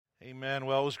Amen.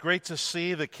 Well, it was great to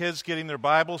see the kids getting their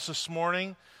Bibles this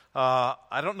morning.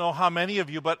 I don't know how many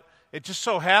of you, but it just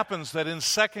so happens that in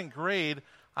second grade,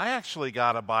 I actually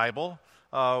got a Bible.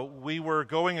 We were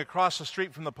going across the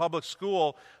street from the public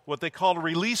school, what they called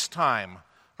release time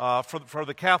for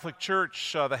the Catholic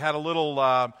Church. They had a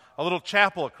little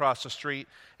chapel across the street,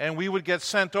 and we would get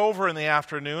sent over in the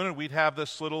afternoon, and we'd have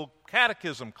this little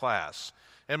catechism class.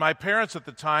 And my parents at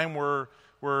the time were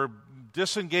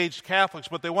disengaged Catholics,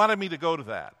 but they wanted me to go to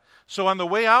that. So on the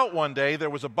way out one day, there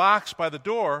was a box by the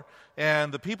door,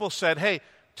 and the people said, "Hey,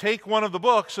 take one of the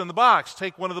books in the box.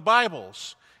 Take one of the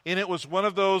Bibles." And it was one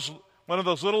of those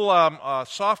little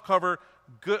softcover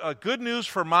Good News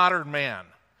for Modern Man.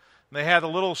 And they had the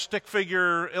little stick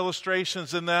figure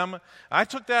illustrations in them. I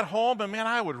took that home, and man,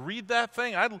 I would read that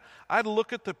thing. I'd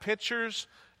look at the pictures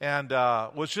and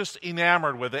was just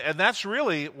enamored with it. And that's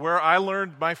really where I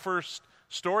learned my first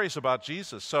stories about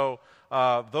Jesus. So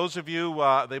those of you,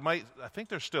 I think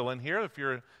they're still in here. If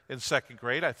you're in second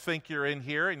grade, I think you're in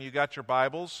here and you got your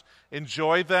Bibles.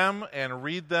 Enjoy them and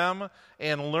read them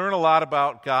and learn a lot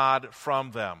about God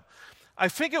from them. I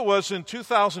think it was in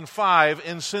 2005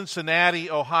 in Cincinnati,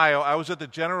 Ohio. I was at the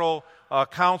General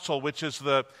Council, which is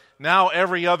the now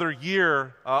every other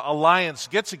year Alliance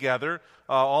get-together.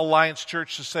 All Alliance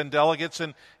churches send delegates,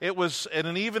 and it was in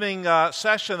an evening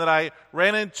session that I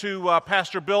ran into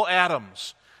Pastor Bill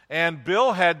Adams. And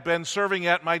Bill had been serving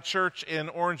at my church in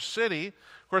Orange City.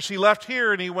 Of course, he left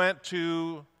here and he went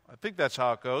to, I think that's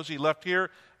how it goes, he left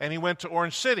here and he went to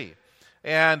Orange City.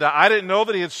 And I didn't know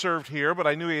that he had served here, but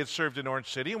I knew he had served in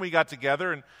Orange City. And we got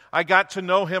together, and I got to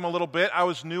know him a little bit. I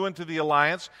was new into the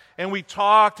Alliance. And we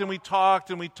talked, and we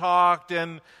talked, and we talked.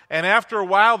 And after a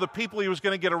while, the people he was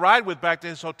going to get a ride with back to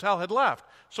his hotel had left.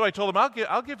 So I told him,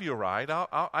 I'll give you a ride.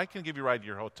 I can give you a ride to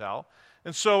your hotel.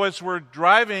 And so as we're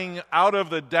driving out of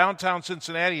the downtown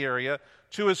Cincinnati area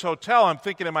to his hotel, I'm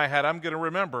thinking in my head, I'm going to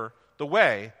remember the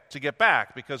way to get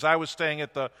back, because I was staying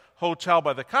at the hotel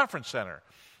by the conference center.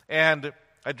 And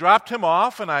I dropped him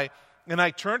off, and I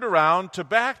turned around to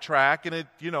backtrack, and it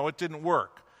didn't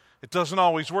work. It doesn't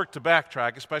always work to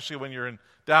backtrack, especially when you're in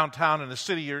downtown in a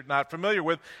city you're not familiar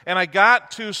with. And I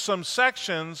got to some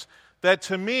sections that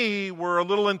to me were a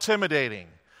little intimidating.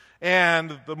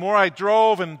 And the more I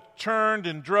drove and turned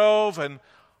and drove, and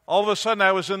all of a sudden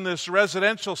I was in this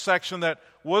residential section that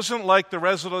wasn't like the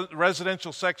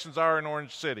residential sections are in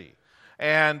Orange City.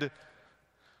 And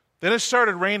then it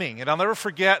started raining, and I'll never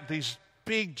forget these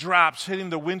big drops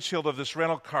hitting the windshield of this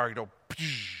rental car. Like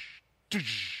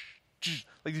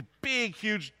these big,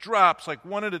 huge drops, like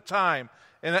one at a time.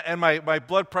 And my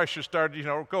blood pressure started,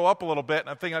 go up a little bit. And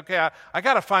I'm thinking, okay, I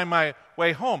got to find my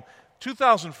way home.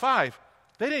 2005,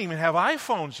 they didn't even have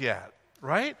iPhones yet,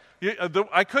 right?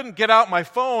 I couldn't get out my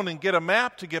phone and get a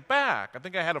map to get back. I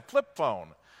think I had a flip phone.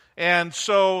 And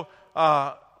so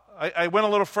I went a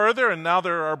little further, and now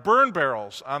there are burn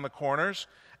barrels on the corners,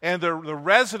 and the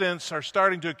residents are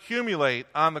starting to accumulate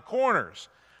on the corners.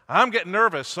 I'm getting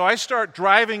nervous, so I start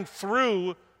driving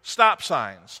through stop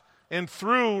signs and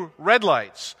through red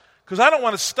lights, because I don't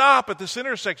want to stop at this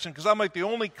intersection, because I'm like the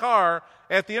only car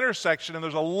at the intersection, and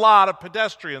there's a lot of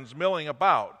pedestrians milling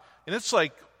about, and it's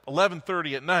like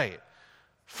 11:30 at night.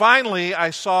 Finally, I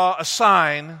saw a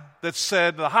sign that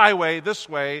said the highway this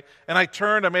way, and I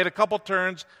turned, I made a couple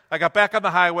turns, I got back on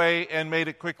the highway and made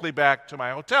it quickly back to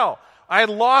my hotel. I had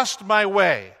lost my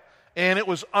way, and it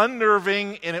was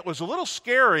unnerving, and it was a little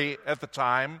scary at the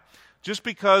time, just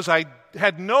because I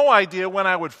had no idea when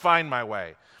I would find my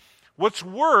way. What's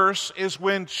worse is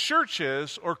when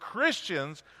churches or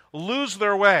Christians lose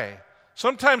their way.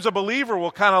 Sometimes a believer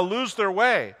will kind of lose their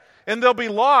way, and they'll be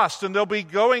lost, and they'll be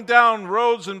going down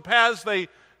roads and paths they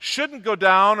shouldn't go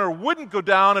down or wouldn't go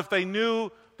down if they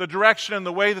knew the direction and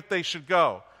the way that they should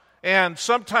go. And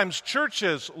sometimes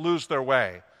churches lose their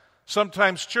way.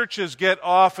 Sometimes churches get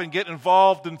off and get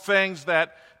involved in things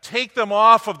that take them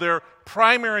off of their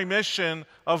primary mission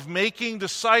of making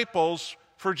disciples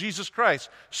for Jesus Christ.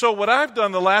 So what I've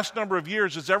done the last number of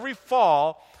years is every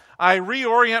fall, I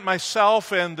reorient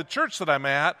myself and the church that I'm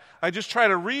at. I just try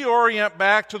to reorient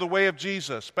back to the way of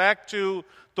Jesus, back to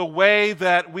the way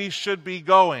that we should be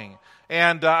going.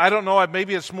 And I don't know,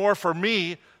 maybe it's more for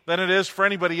me than it is for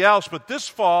anybody else, but this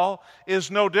fall is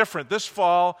no different. This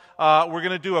fall, we're going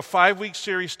to do a 5-week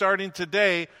series starting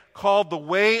today called The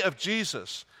Way of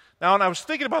Jesus. Now, when I was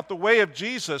thinking about the way of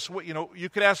Jesus, you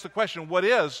could ask the question, what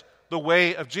is the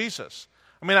way of Jesus?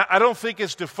 I mean, I don't think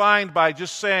it's defined by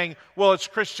just saying, well, it's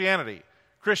Christianity.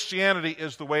 Christianity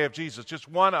is the way of Jesus, just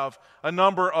one of a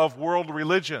number of world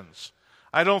religions.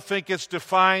 I don't think it's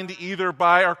defined either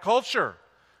by our culture,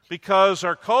 because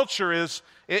our culture is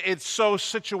It's so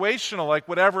situational, like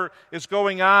whatever is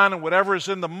going on and whatever is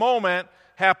in the moment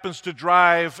happens to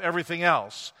drive everything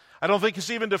else. I don't think it's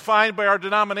even defined by our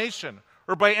denomination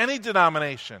or by any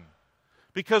denomination,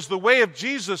 because the way of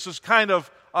Jesus is kind of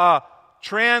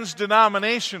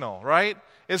trans-denominational, right?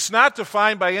 It's not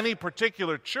defined by any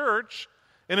particular church.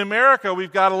 In America,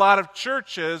 we've got a lot of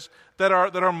churches that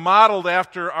are modeled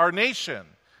after our nation,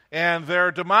 and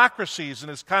they're democracies,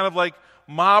 and it's kind of like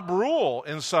mob rule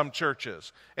in some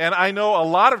churches. And I know a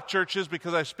lot of churches,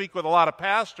 because I speak with a lot of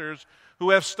pastors, who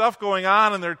have stuff going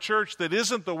on in their church that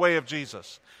isn't the way of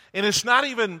Jesus. And it's not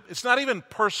even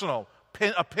personal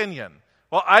opinion.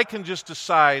 Well, I can just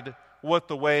decide what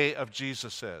the way of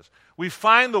Jesus is. We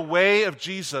find the way of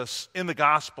Jesus in the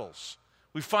Gospels.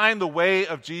 We find the way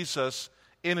of Jesus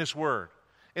in His Word.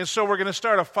 And so we're going to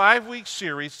start a 5-week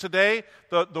series. Today,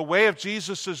 the way of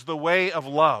Jesus is the way of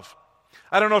love.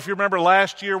 I don't know if you remember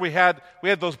last year we had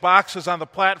those boxes on the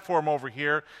platform over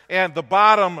here, and the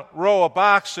bottom row of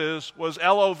boxes was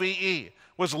LOVE,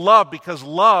 was love, because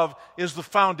love is the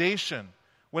foundation.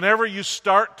 Whenever you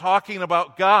start talking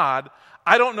about God,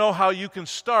 I don't know how you can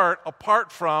start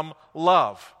apart from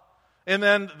love. And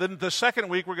then the second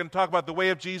week we're going to talk about the way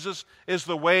of Jesus is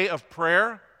the way of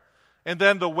prayer. And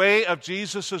then the way of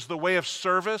Jesus is the way of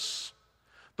service.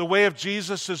 The way of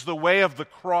Jesus is the way of the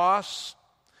cross.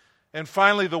 And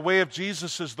finally, the way of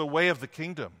Jesus is the way of the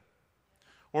kingdom,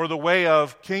 or the way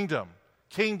of kingdom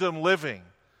living.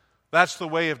 That's the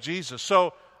way of Jesus.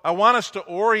 So I want us to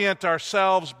orient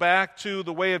ourselves back to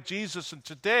the way of Jesus, and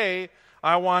today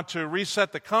I want to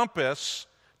reset the compass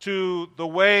to the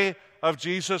way of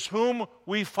Jesus, whom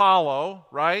we follow,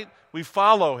 right? We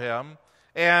follow Him,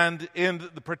 and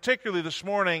particularly this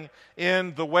morning,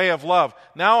 in the way of love.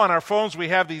 Now on our phones we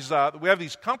have these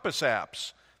compass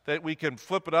apps that we can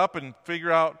flip it up and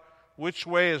figure out which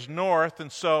way is north.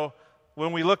 And so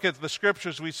when we look at the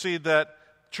Scriptures, we see that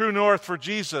true north for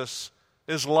Jesus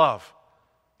is love,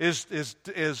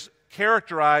 is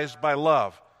characterized by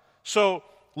love. So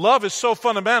love is so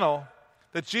fundamental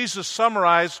that Jesus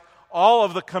summarized all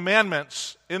of the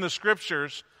commandments in the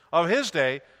Scriptures of His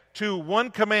day to one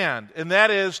command, and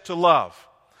that is to love.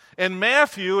 In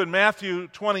Matthew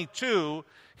 22,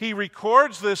 he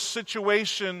records this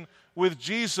situation with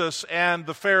Jesus and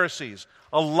the Pharisees.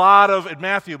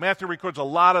 Matthew records a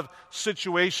lot of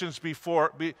situations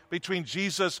between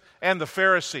Jesus and the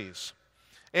Pharisees.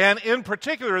 And in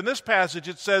particular, in this passage,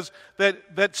 it says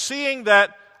that seeing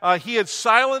that he had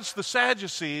silenced the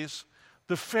Sadducees,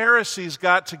 the Pharisees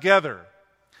got together.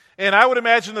 And I would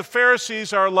imagine the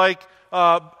Pharisees are like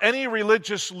any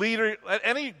religious leader,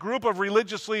 any group of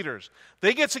religious leaders.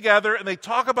 They get together and they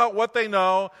talk about what they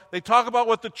know, they talk about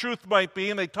what the truth might be,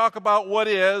 and they talk about what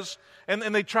is, and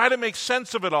they try to make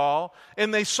sense of it all.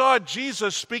 And they saw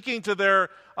Jesus speaking to their,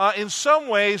 in some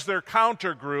ways, their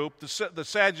counter group, the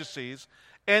Sadducees,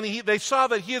 and they saw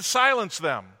that he had silenced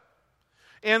them.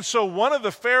 And so one of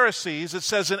the Pharisees, it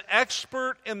says an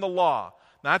expert in the law,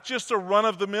 not just a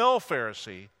run-of-the-mill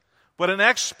Pharisee, but an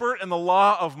expert in the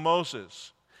law of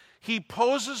Moses, he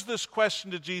poses this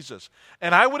question to Jesus.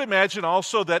 And I would imagine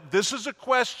also that this is a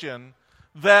question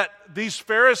that these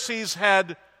Pharisees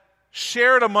had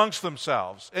shared amongst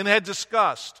themselves and had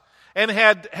discussed and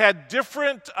had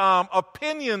different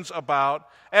opinions about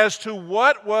as to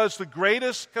what was the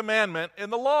greatest commandment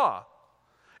in the law.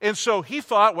 And so he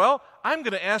thought, well, I'm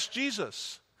going to ask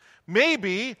Jesus.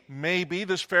 Maybe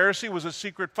this Pharisee was a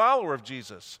secret follower of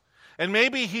Jesus. And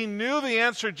maybe he knew the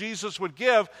answer Jesus would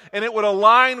give, and it would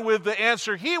align with the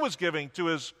answer he was giving to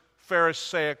his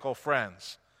Pharisaical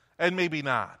friends. And maybe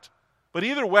not. But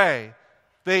either way,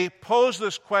 they pose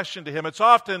this question to him. It's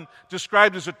often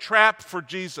described as a trap for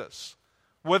Jesus.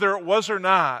 Whether it was or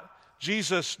not,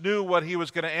 Jesus knew what he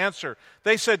was going to answer.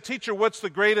 They said, "Teacher, what's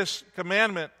the greatest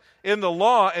commandment in the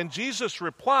law?" And Jesus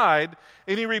replied,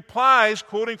 and he replies,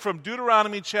 quoting from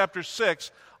Deuteronomy chapter 6,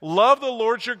 "Love the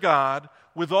Lord your God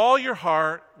with all your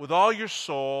heart, with all your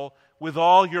soul, with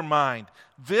all your mind.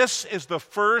 This is the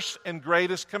first and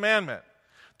greatest commandment."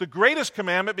 The greatest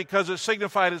commandment because it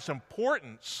signified its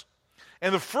importance,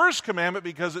 and the first commandment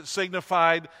because it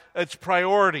signified its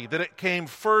priority, that it came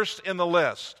first in the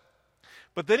list.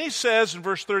 But then he says in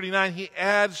verse 39, he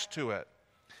adds to it,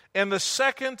 "And the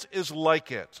second is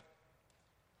like it."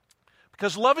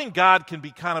 Because loving God can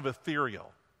be kind of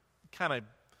ethereal.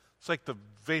 It's like the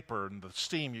vapor and the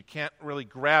steam. You can't really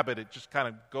grab it. It just kind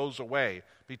of goes away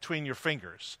between your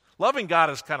fingers. Loving God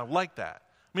is kind of like that.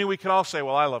 I mean, we can all say,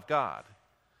 well, I love God.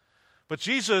 But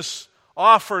Jesus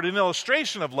offered an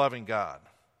illustration of loving God.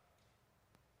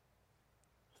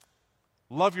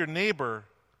 Love your neighbor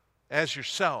as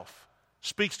yourself.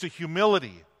 speaks to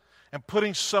humility and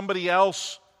putting somebody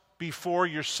else before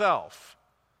yourself.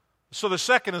 So the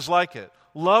second is like it.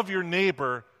 Love your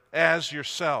neighbor as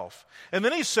yourself. And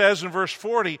then he says in verse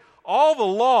 40, all the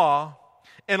law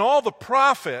and all the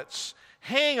prophets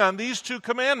hang on these two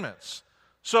commandments.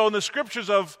 So in the scriptures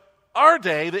of our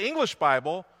day, the English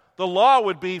Bible, the law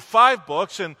would be 5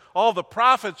 books and all the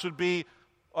prophets would be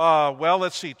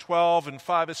 12 and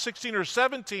 5, it's 16 or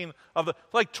 17 of the,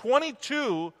 like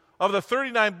 22 of the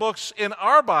 39 books in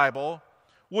our Bible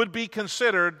would be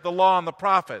considered the law and the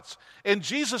prophets. And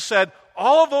Jesus said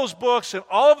all of those books and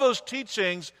all of those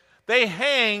teachings, they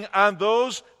hang on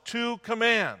those two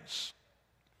commands.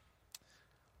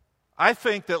 I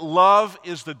think that love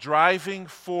is the driving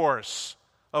force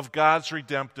of God's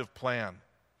redemptive plan.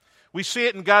 We see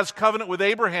it in God's covenant with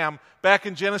Abraham back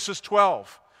in Genesis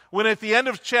 12. When at the end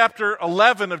of chapter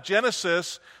 11 of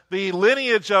Genesis, the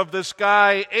lineage of this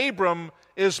guy Abram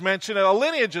is mentioned, a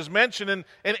lineage is mentioned,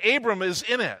 and Abram is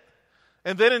in it.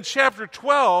 And then in chapter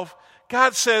 12,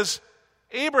 God says,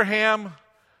 Abraham,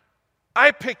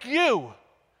 I pick you,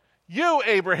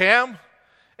 Abraham,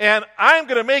 and I'm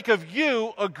going to make of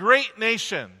you a great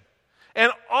nation.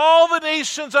 And all the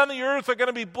nations on the earth are going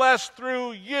to be blessed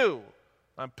through you.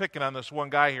 I'm picking on this one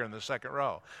guy here in the second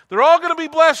row. They're all going to be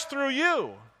blessed through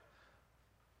you.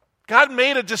 God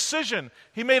made a decision.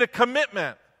 He made a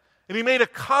commitment. And he made a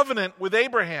covenant with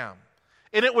Abraham.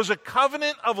 And it was a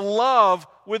covenant of love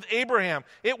with Abraham.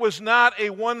 It was not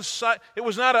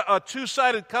a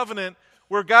two-sided covenant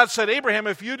where God said, Abraham,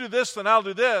 if you do this, then I'll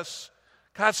do this.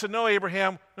 God said, no,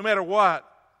 Abraham, no matter what,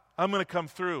 I'm going to come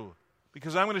through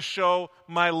because I'm going to show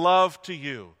my love to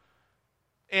you.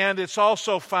 And it's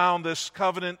also found, this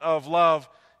covenant of love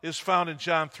is found in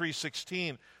John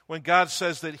 3:16, when God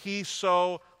says that he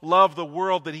so loved the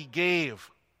world that he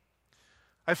gave.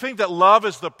 I think that love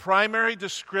is the primary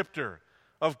descriptor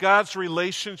of God's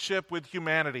relationship with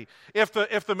humanity. If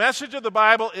the message of the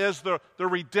Bible is the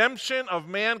redemption of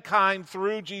mankind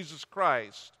through Jesus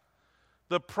Christ,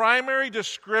 the primary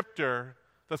descriptor,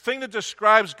 the thing that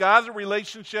describes God's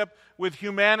relationship with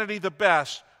humanity the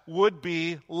best, would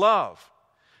be love.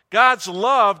 God's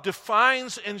love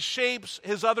defines and shapes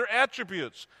his other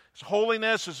attributes. His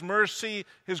holiness, his mercy,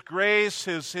 his grace,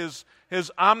 his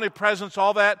omnipresence,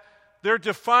 all that. They're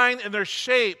defined and they're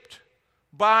shaped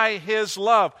by his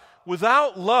love.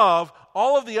 Without love,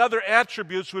 all of the other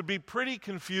attributes would be pretty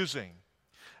confusing.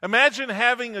 Imagine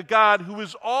having a God who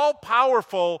is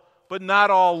all-powerful but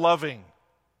not all-loving.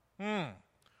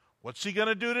 What's he going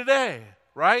to do today,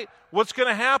 right? What's going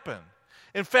to happen?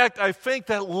 In fact, I think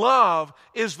that love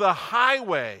is the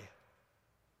highway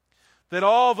that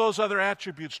all those other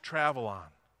attributes travel on.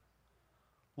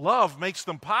 Love makes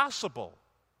them possible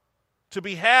to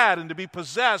be had and to be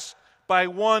possessed by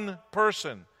one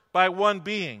person, by one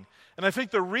being. And I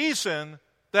think the reason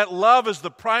that love is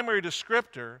the primary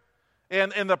descriptor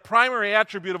and the primary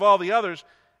attribute of all the others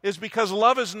is because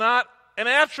love is not an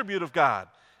attribute of God.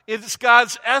 It's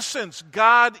God's essence.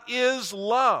 God is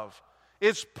love.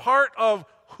 It's part of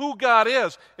who God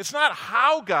is. It's not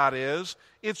how God is,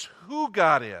 it's who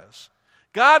God is.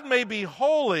 God may be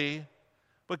holy,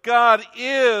 but God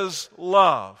is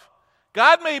love.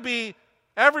 God may be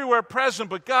everywhere present,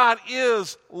 but God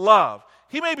is love.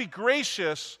 He may be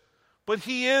gracious, but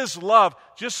he is love,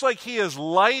 just like he is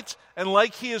light and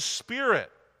like he is spirit.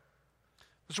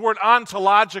 This word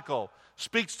ontological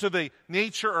speaks to the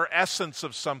nature or essence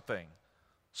of something.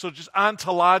 So just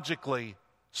ontologically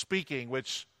speaking,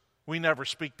 which we never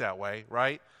speak that way,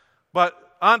 right? But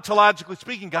ontologically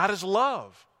speaking, God is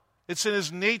love. It's in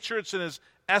his nature, it's in his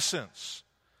essence.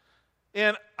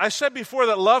 And I said before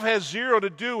that love has zero to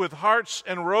do with hearts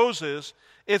and roses.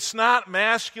 It's not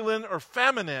masculine or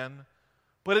feminine,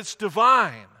 but it's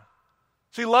divine.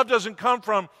 See, love doesn't come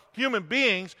from human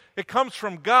beings. It comes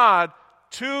from God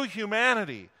to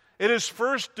humanity. It is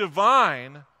first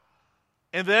divine,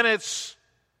 and then it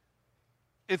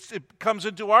comes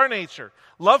into our nature.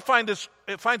 Love finds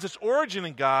its origin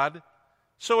in God,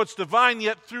 so it's divine,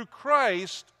 yet through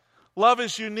Christ, love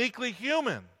is uniquely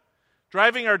human,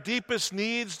 driving our deepest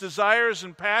needs, desires,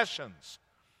 and passions.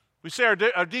 We say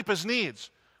our deepest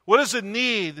needs. What is the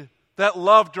need that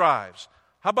love drives?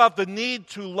 How about the need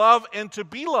to love and to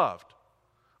be loved?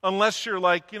 Unless you're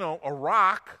like, a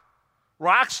rock.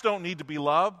 Rocks don't need to be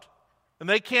loved, and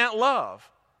they can't love.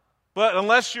 But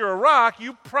unless you're a rock,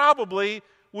 you probably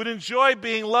would enjoy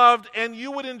being loved, and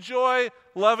you would enjoy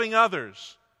loving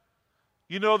others.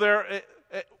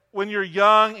 When you're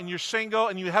young and you're single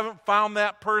and you haven't found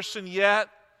that person yet,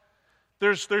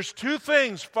 there's two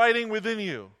things fighting within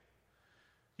you.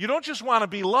 You don't just want to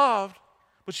be loved,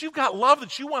 but you've got love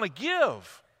that you want to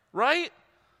give, right?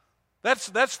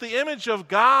 That's the image of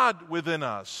God within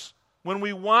us. When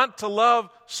we want to love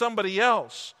somebody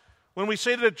else, when we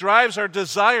say that it drives our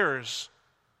desires,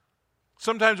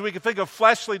 sometimes we can think of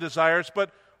fleshly desires,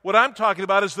 but what I'm talking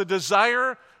about is the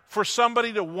desire for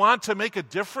somebody to want to make a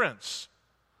difference.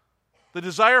 The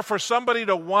desire for somebody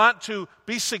to want to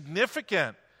be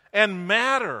significant and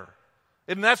matter.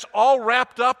 And that's all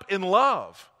wrapped up in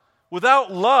love.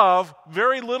 Without love,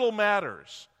 very little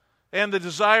matters. And the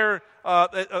desire,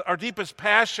 our deepest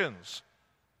passions.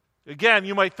 Again,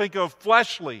 you might think of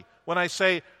fleshly when I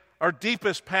say our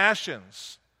deepest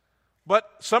passions. But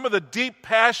some of the deep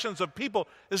passions of people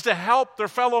is to help their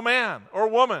fellow man or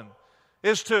woman,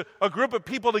 is to a group of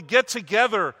people to get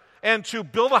together and to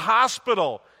build a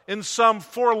hospital in some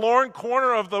forlorn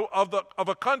corner of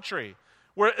a country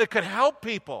where it could help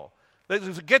people. They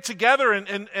get together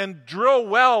and drill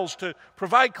wells to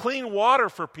provide clean water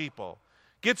for people.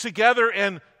 Get together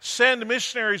and send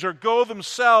missionaries or go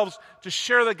themselves to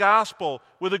share the gospel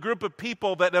with a group of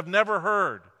people that have never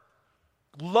heard.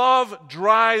 Love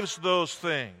drives those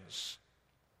things.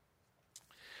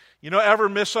 You know, ever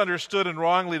misunderstood and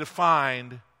wrongly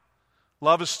defined,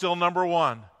 love is still number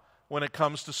one when it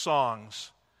comes to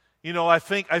songs. You know, I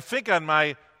think on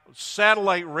my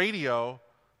satellite radio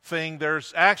thing,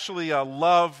 there's actually a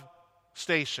love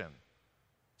station.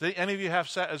 Do any of you have,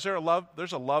 is there a love?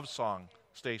 There's a love song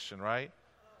station, right?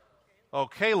 Oh,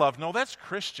 K-Love. No, that's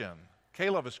Christian.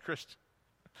 K-Love is Christian.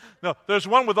 No, there's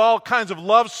one with all kinds of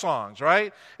love songs,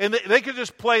 right? And they could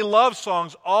just play love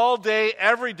songs all day,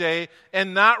 every day,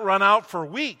 and not run out for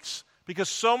weeks because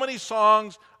so many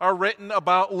songs are written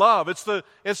about love. It's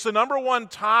the number one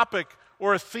topic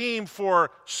or a theme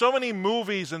for so many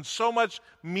movies and so much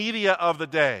media of the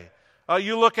day.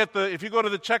 You look at if you go to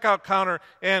the checkout counter,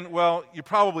 and, well, you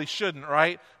probably shouldn't,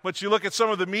 right? But you look at some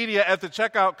of the media at the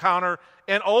checkout counter,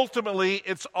 and ultimately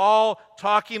it's all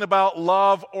talking about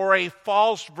love or a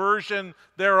false version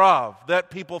thereof that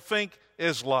people think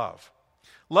is love.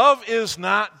 Love is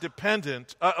not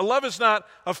dependent. Love is not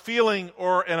a feeling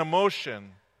or an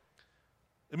emotion.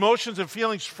 Emotions and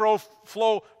feelings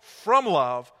flow from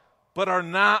love, but are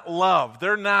not love.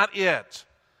 They're not it.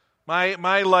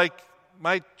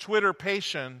 My Twitter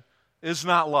patient is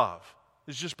not love.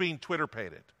 It's just being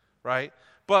Twitter-pated, right?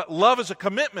 But love is a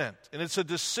commitment, and it's a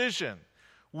decision.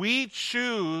 We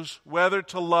choose whether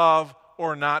to love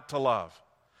or not to love.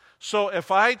 So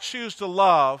if I choose to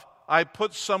love, I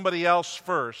put somebody else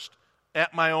first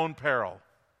at my own peril.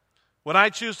 When I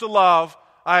choose to love,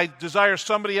 I desire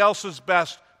somebody else's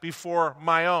best before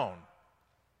my own.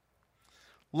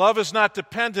 Love is not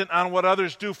dependent on what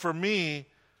others do for me.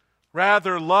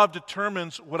 Rather, love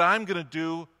determines what I'm going to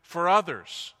do for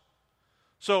others.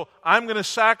 So I'm going to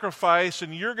sacrifice,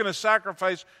 and you're going to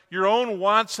sacrifice your own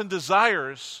wants and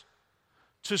desires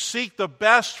to seek the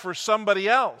best for somebody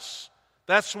else.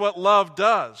 That's what love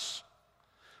does.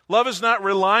 Love is not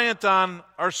reliant on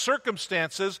our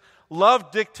circumstances.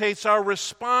 Love dictates our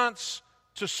response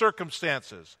to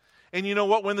circumstances. And you know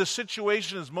what? When the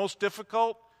situation is most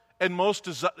difficult and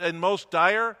most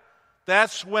dire,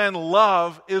 that's when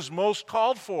love is most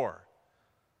called for.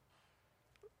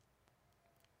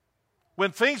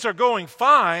 When things are going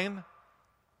fine,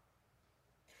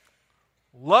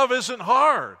 love isn't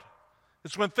hard.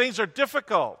 It's when things are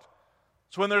difficult.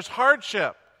 It's when there's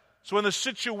hardship. It's when the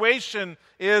situation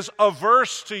is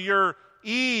averse to your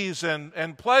ease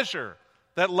and pleasure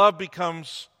that love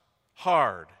becomes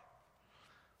hard.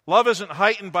 Love isn't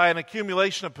heightened by an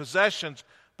accumulation of possessions,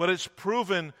 but it's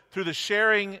proven through the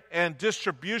sharing and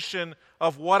distribution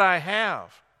of what I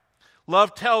have.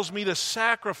 Love tells me to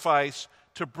sacrifice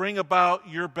to bring about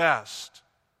your best.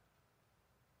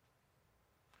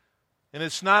 And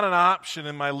it's not an option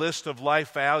in my list of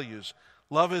life values.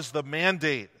 Love is the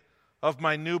mandate of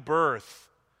my new birth,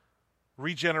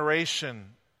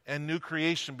 regeneration, and new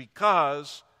creation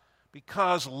because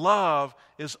love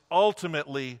is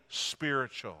ultimately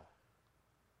spiritual.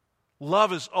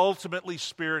 Love is ultimately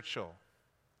spiritual.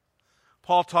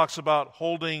 Paul talks about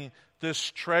holding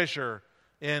this treasure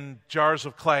in jars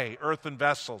of clay, earthen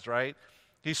vessels, right?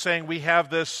 He's saying we have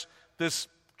this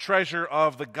treasure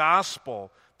of the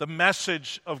gospel, the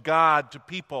message of God to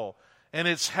people, and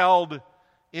it's held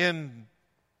in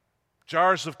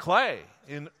jars of clay,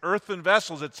 in earthen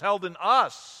vessels. It's held in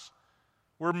us.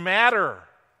 We're matter.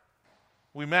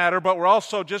 We matter, but we're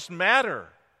also just matter.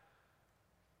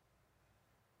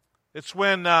 It's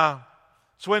when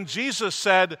Jesus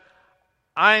said,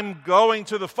 I'm going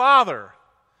to the Father.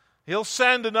 He'll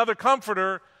send another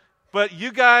comforter, but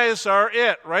you guys are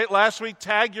it, right? Last week,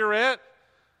 tag, you're it.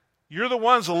 You're the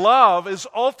ones. Love is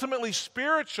ultimately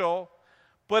spiritual,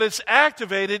 but it's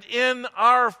activated in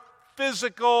our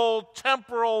physical,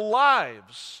 temporal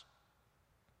lives.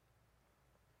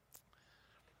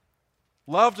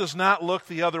 Love does not look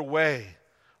the other way,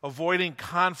 avoiding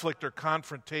conflict or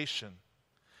confrontation.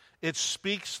 It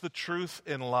speaks the truth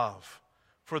in love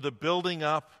for the building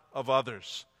up of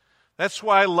others. That's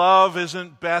why love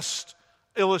isn't best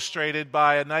illustrated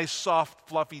by a nice, soft,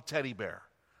 fluffy teddy bear.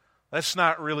 That's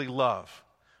not really love.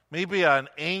 Maybe an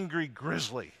angry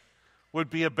grizzly would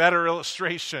be a better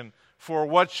illustration for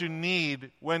what you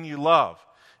need when you love.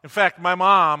 In fact, my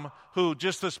mom, who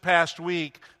just this past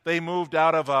week, they moved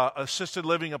out of an assisted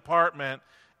living apartment,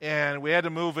 and we had to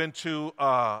move into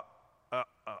the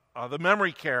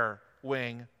memory care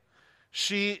wing.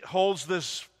 She holds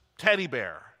this teddy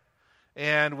bear.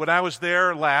 And when I was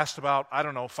there last, about,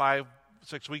 5-6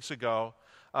 weeks ago,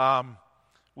 I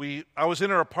was in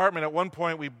her apartment. At one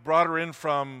point, we brought her in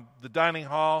from the dining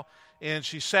hall, and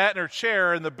she sat in her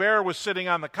chair, and the bear was sitting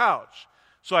on the couch.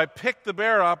 So I picked the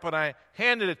bear up, and I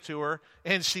handed it to her,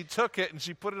 and she took it, and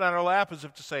she put it on her lap as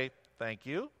if to say, thank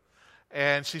you.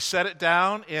 And she set it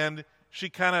down, and she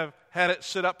kind of had it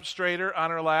sit up straighter on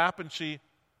her lap, and she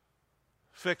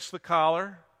fixed the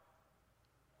collar,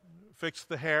 fixed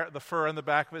the hair, the fur on the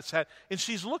back of its head, and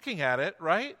she's looking at it,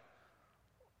 right?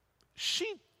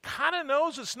 She kind of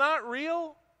knows it's not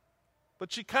real,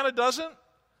 but she kind of doesn't.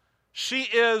 She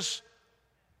is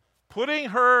putting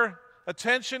her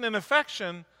attention and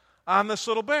affection on this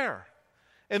little bear.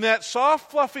 And that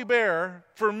soft, fluffy bear,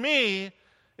 for me,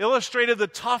 illustrated the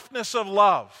toughness of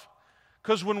love.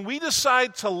 Because when we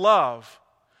decide to love,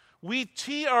 we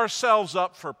tee ourselves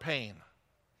up for pain.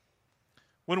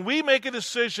 When we make a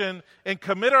decision and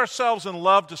commit ourselves in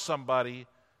love to somebody,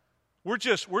 we're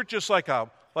just like a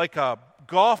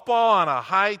golf ball on a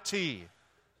high tee.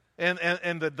 And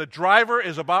the driver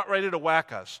is about ready to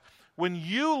whack us. When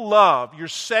you love, you're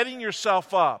setting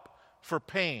yourself up for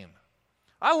pain.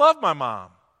 I love my mom.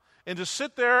 And to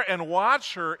sit there and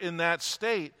watch her in that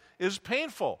state is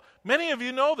painful. Many of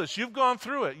you know this. You've gone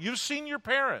through it. You've seen your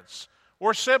parents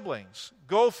or siblings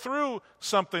go through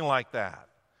something like that,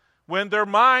 when their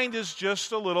mind is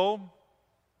just a little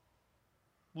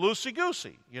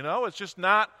loosey-goosey.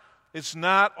 It's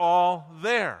not all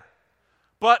there.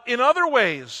 But in other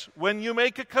ways, when you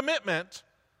make a commitment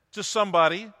to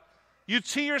somebody, you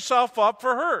tee yourself up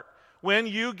for hurt. When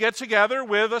you get together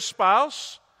with a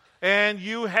spouse and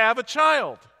you have a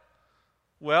child,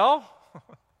 well,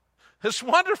 it's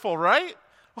wonderful, right?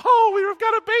 Oh, we've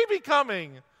got a baby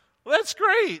coming. Well, that's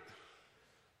great.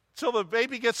 Until the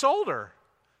baby gets older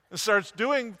and starts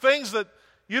doing things that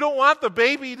you don't want the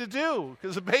baby to do,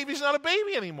 because the baby's not a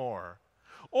baby anymore.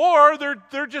 Or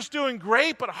they're just doing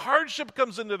great, but hardship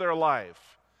comes into their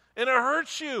life, and it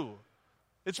hurts you.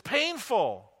 It's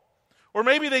painful. Or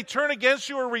maybe they turn against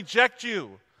you or reject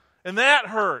you, and that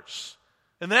hurts,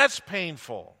 and that's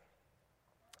painful.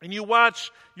 And you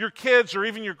watch your kids or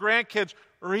even your grandkids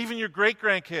or even your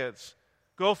great-grandkids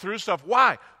go through stuff.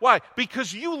 Why? Why?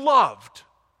 Because you loved.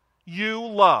 You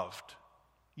loved.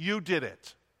 You did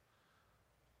it.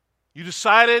 You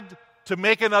decided to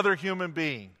make another human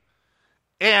being.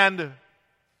 And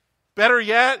better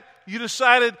yet, you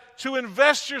decided to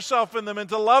invest yourself in them and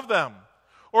to love them.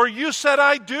 Or you said,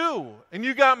 I do, and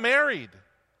you got married.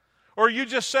 Or you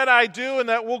just said, I do, and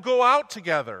that we'll go out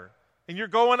together. And you're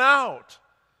going out.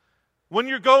 When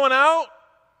you're going out,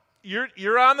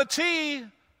 you're on the tee.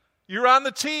 You're on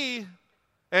the tee.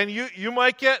 And you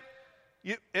might get,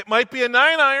 it might be a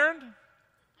 9-iron.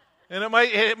 And it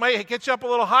might get you up a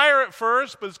little higher at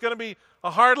first, but it's going to be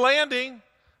a hard landing.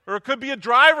 Or it could be a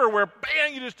driver where,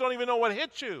 bang, you just don't even know what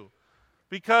hit you.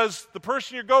 Because the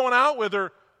person you're going out with,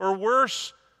 or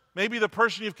worse, maybe the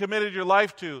person you've committed your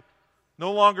life to,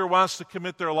 no longer wants to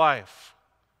commit their life.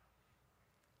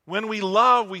 When we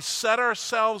love, we set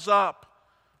ourselves up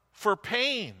for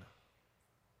pain.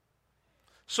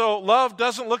 So love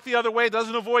doesn't look the other way,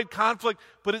 doesn't avoid conflict,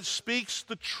 but it speaks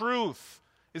the truth.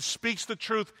 It speaks the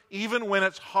truth even when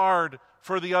it's hard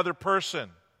for the other person.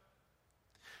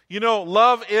 You know,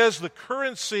 love is the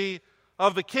currency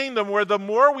of the kingdom, where the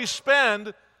more we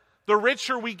spend, the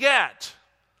richer we get.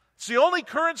 It's the only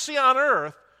currency on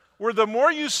earth where the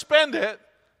more you spend it,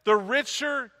 the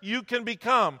richer you can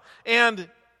become. And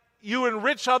you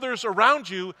enrich others around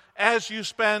you as you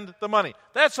spend the money.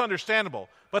 That's understandable.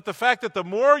 But the fact that the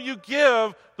more you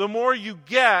give, the more you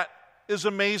get is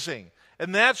amazing.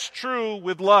 And that's true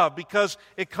with love, because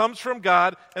it comes from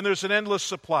God and there's an endless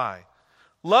supply.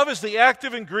 Love is the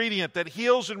active ingredient that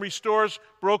heals and restores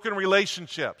broken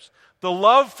relationships. The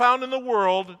love found in the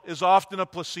world is often a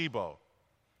placebo.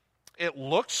 it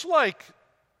looks like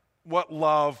what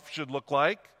love should look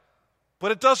like,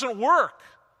 but it doesn't work.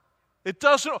 It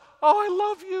doesn't, I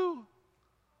love you.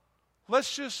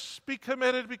 Let's just be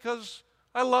committed because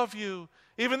I love you.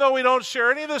 Even though we don't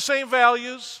share any of the same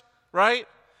values, right?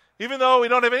 Even though we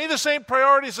don't have any of the same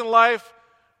priorities in life,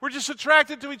 we're just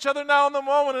attracted to each other now in the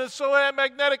moment, and it's so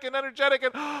magnetic and energetic,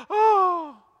 and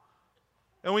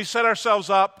and we set ourselves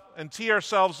up and tee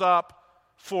ourselves up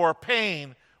for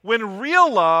pain. When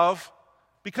real love,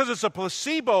 because it's a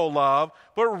placebo love,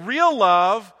 but real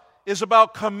love is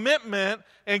about commitment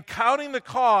and counting the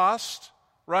cost,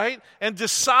 right? And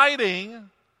deciding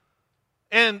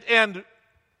and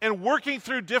working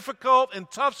through difficult and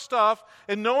tough stuff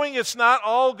and knowing it's not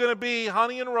all going to be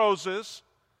honey and roses.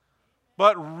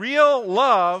 But real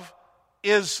love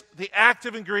is the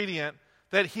active ingredient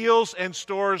that heals and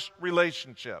stores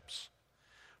relationships.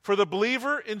 For the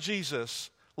believer in Jesus,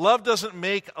 love doesn't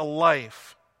make a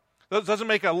life. It doesn't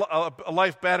make a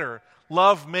life better.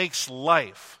 Love makes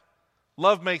life.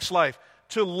 Love makes life.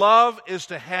 To love is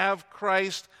to have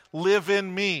Christ live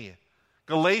in me.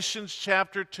 Galatians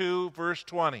chapter 2, verse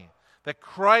 20. That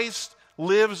Christ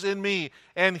lives in me,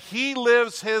 and He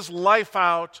lives His life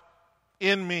out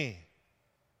in me.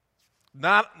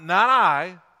 Not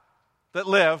I that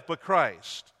live, but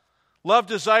Christ. Love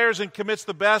desires and commits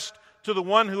the best to the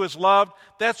one who is loved.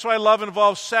 That's why love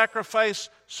involves sacrifice,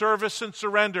 service, and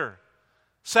surrender.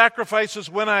 Sacrifice is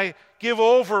when I give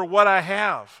over what I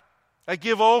have. I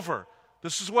give over.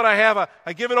 This is what I have.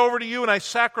 I give it over to you and I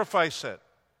sacrifice it.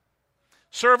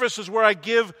 Service is where I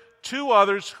give to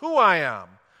others who I am.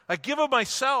 I give of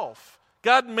myself.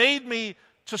 God made me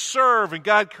to serve, and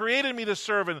God created me to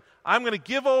serve, and I'm going to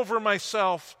give over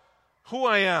myself, who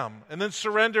I am. And then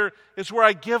surrender is where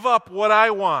I give up what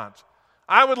I want.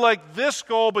 I would like this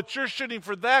goal, but you're shooting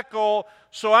for that goal,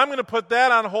 so I'm going to put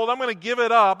that on hold. I'm going to give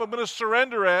it up. I'm going to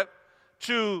surrender it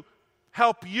to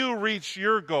help you reach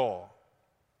your goal.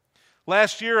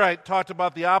 Last year I talked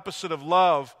about the opposite of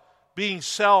love being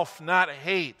self, not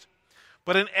hate.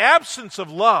 But an absence of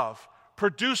love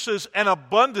produces an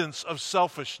abundance of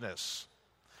selfishness.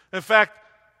 In fact,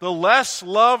 the less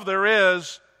love there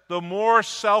is, the more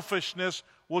selfishness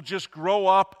will just grow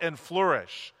up and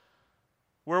flourish.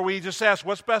 Where we just ask,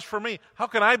 what's best for me? How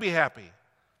can I be happy?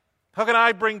 How can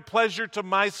I bring pleasure to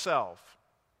myself?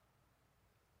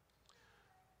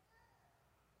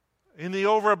 In the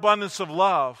overabundance of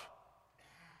love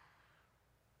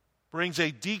brings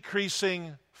a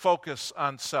decreasing focus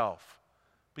on self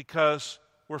because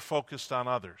we're focused on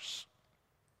others.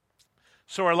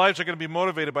 So our lives are going to be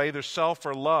motivated by either self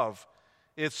or love.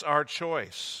 It's our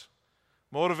choice.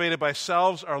 Motivated by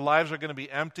selves, our lives are going to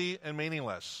be empty and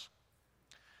meaningless.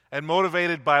 And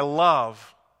motivated by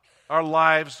love, our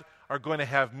lives are going to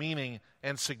have meaning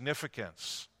and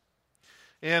significance.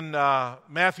 In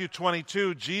Matthew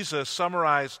 22, Jesus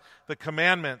summarized the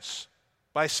commandments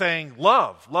by saying,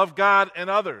 love God and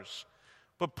others.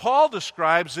 But Paul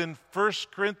describes in 1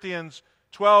 Corinthians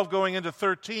 12 going into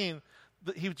 13,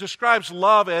 he describes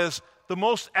love as the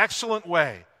most excellent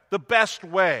way, the best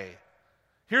way.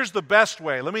 Here's the best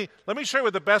way. Let me show you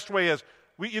what the best way is.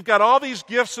 You've got all these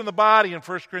gifts in the body in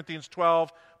 1 Corinthians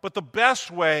 12, but the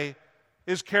best way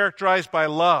is characterized by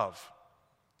love.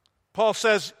 Paul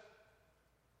says,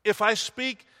 if I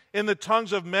speak in the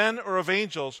tongues of men or of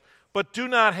angels, but do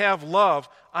not have love,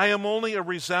 I am only a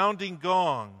resounding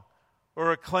gong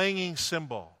or a clanging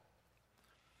cymbal.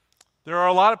 There are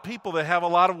a lot of people that have a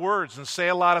lot of words and say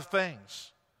a lot of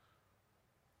things.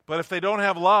 But if they don't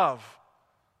have love,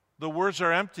 the words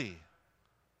are empty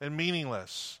and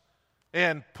meaningless.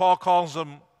 And Paul calls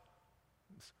them,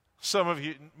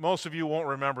 most of you won't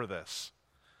remember this,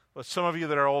 but some of you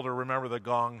that are older remember the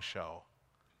Gong Show,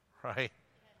 right?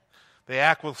 The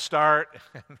act will start,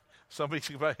 and somebody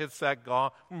hits that gong.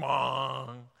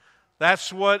 Mong.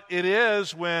 That's what it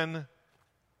is when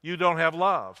you don't have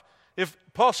love. If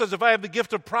Paul says, if I have the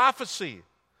gift of prophecy,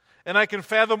 and I can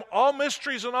fathom all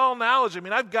mysteries and all knowledge,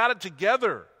 I've got it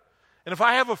together. And if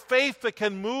I have a faith that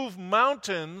can move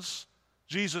mountains,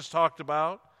 Jesus talked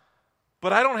about,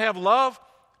 but I don't have love,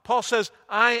 Paul says,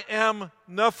 I am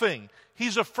nothing.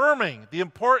 He's affirming the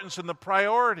importance and the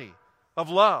priority of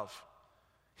love.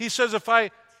 He says, if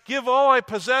I give all I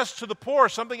possess to the poor,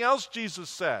 something else Jesus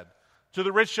said to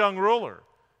the rich young ruler,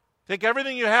 take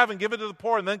everything you have and give it to the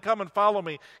poor and then come and follow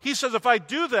me. He says, if I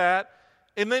do that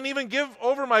and then even give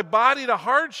over my body to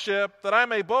hardship that I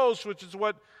may boast, which is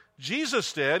what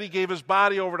Jesus did. He gave his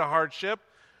body over to hardship,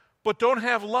 but don't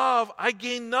have love, I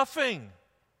gain nothing.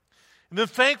 And then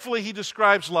thankfully he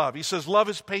describes love. He says, love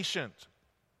is patient.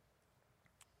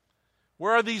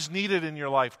 Where are these needed in your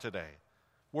life today?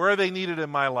 Where are they needed in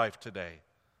my life today?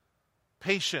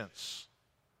 Patience.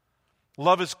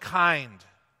 Love is kind.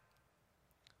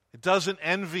 It doesn't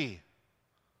envy.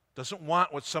 Doesn't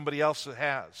want what somebody else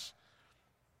has.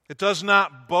 It does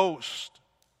not boast.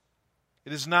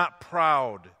 It is not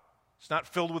proud. It's not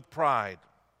filled with pride.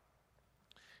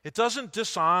 It doesn't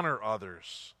dishonor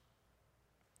others.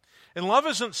 And love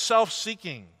isn't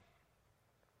self-seeking.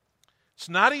 It's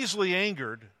not easily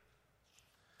angered.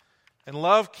 And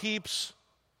love keeps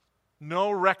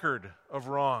no record of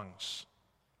wrongs.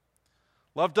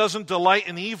 Love doesn't delight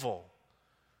in evil,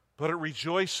 but it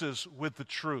rejoices with the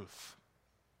truth.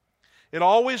 It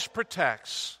always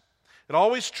protects. It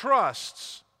always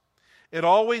trusts. It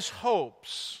always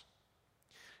hopes.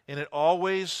 And it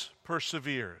always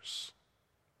perseveres.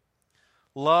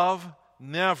 Love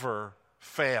never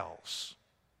fails.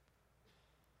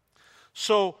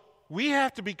 So we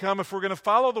have to become, if we're going to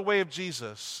follow the way of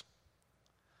Jesus,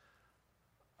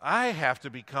 I have to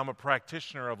become a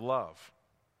practitioner of love.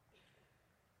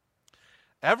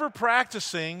 Ever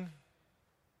practicing,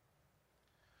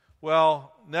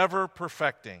 well, never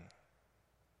perfecting.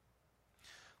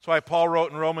 That's why Paul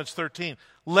wrote in Romans 13,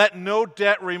 let no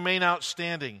debt remain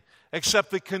outstanding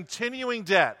except the continuing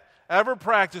debt, ever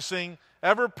practicing,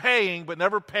 ever paying but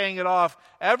never paying it off,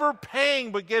 ever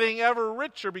paying but getting ever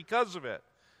richer because of it.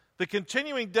 The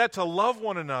continuing debt to love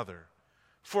one another.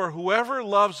 For whoever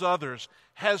loves others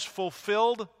has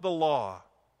fulfilled the law.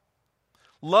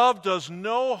 Love does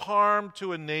no harm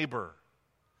to a neighbor.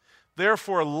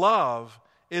 Therefore, love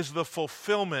is the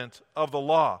fulfillment of the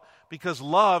law, because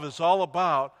love is all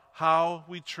about how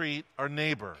we treat our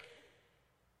neighbor.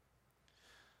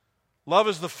 Love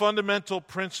is the fundamental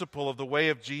principle of the way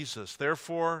of Jesus.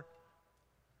 Therefore,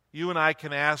 you and I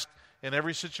can ask in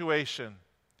every situation,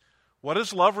 what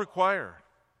does love require?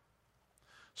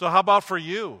 So how about for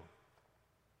you,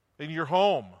 in your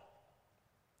home,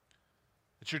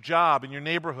 at your job, in your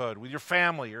neighborhood, with your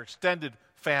family, your extended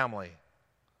family,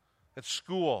 at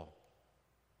school,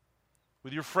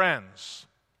 with your friends,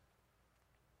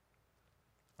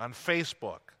 on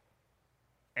Facebook?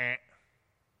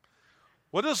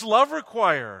 What does love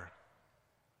require?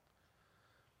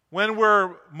 When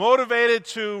we're motivated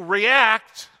to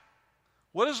react,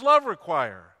 what does love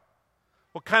require?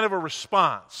 What kind of a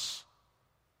response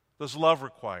does love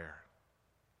require?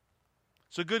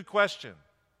 It's a good question.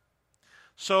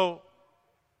 So,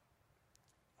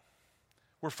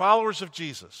 we're followers of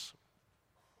Jesus.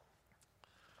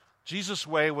 Jesus'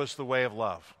 way was the way of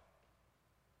love.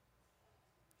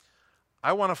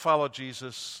 I want to follow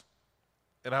Jesus,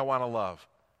 and I want to love.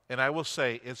 And I will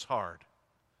say, it's hard.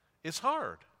 It's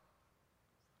hard.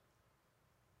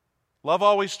 Love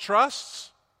always trusts.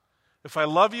 If I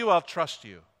love you, I'll trust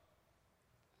you.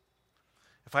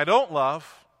 If I don't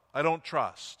love, I don't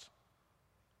trust.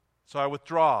 So I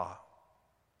withdraw,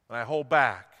 and I hold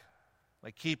back.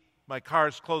 I keep my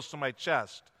cards close to my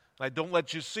chest, and I don't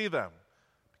let you see them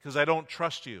because I don't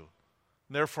trust you,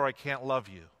 and therefore I can't love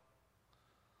you.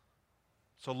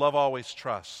 So love always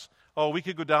trusts. Oh, we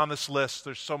could go down this list.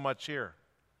 There's so much here.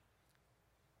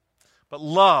 But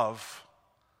love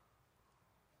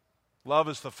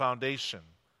is the foundation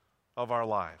of our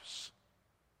lives.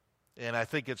 And I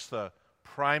think it's the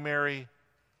primary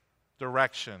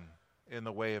direction in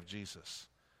the way of Jesus.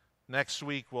 Next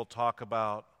week we'll talk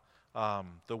about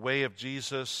the way of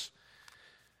Jesus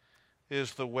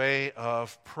is the way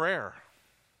of prayer.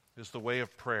 Is the way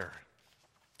of prayer.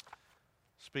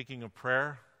 Speaking of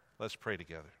prayer, let's pray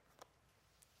together.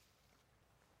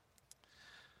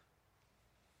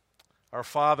 Our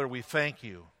Father, we thank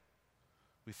you.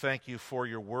 We thank you for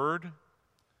your word.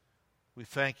 We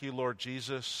thank you, Lord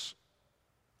Jesus,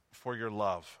 for your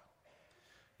love.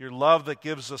 Your love that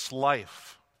gives us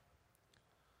life.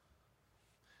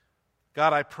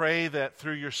 God, I pray that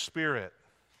through your Spirit,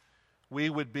 we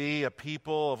would be a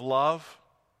people of love.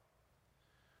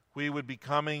 We would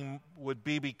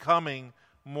be becoming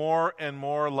more and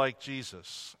more like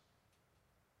Jesus.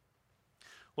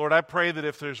 Lord, I pray that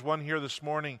if there's one here this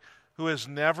morning who has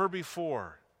never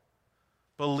before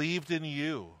believed in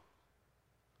you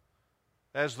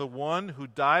as the one who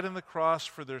died on the cross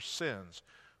for their sins,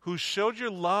 who showed your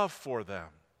love for them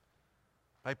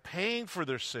by paying for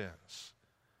their sins,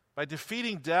 by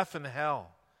defeating death and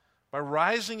hell, by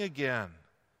rising again,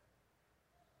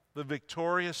 the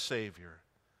victorious Savior.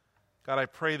 God, I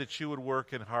pray that you would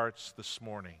work in hearts this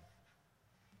morning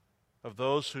of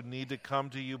those who need to come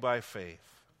to you by faith.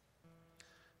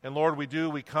 And Lord,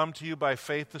 we come to you by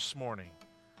faith this morning.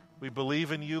 We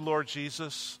believe in you, Lord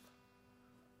Jesus,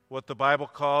 what the Bible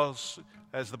calls,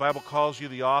 as the Bible calls you,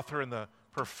 the author and the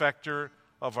perfecter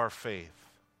of our faith.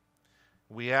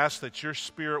 We ask that your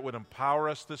Spirit would empower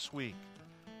us this week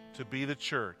to be the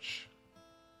church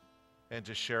and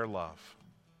to share love.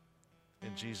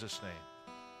 In Jesus'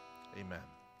 name,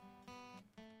 amen.